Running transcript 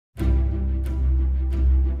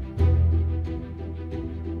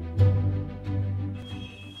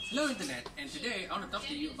today I want to talk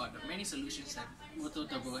to you about the many solutions that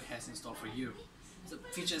Mototrbo has in store for you. So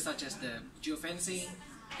features such as the geofencing,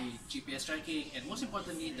 the GPS tracking, and most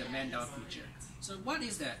importantly the man-down feature. So what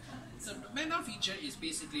is that? So the man-down feature is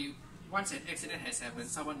basically once an accident has happened,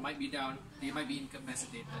 someone might be down, they might be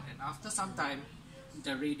incapacitated, and after some time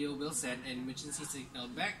the radio will send an emergency signal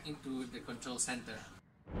back into the control center.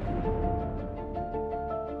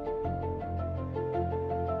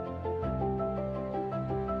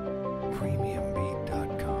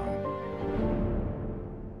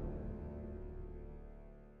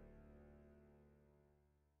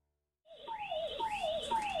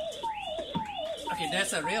 Okay,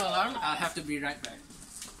 that's a real alarm. I'll have to be right back.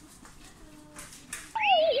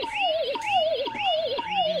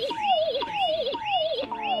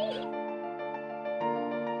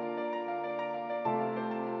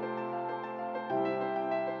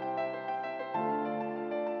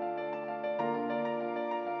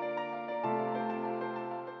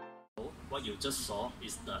 What you just saw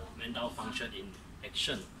is the Mandown function in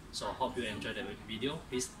action. So I hope you enjoyed the video.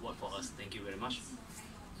 Please vote for us. Thank you very much.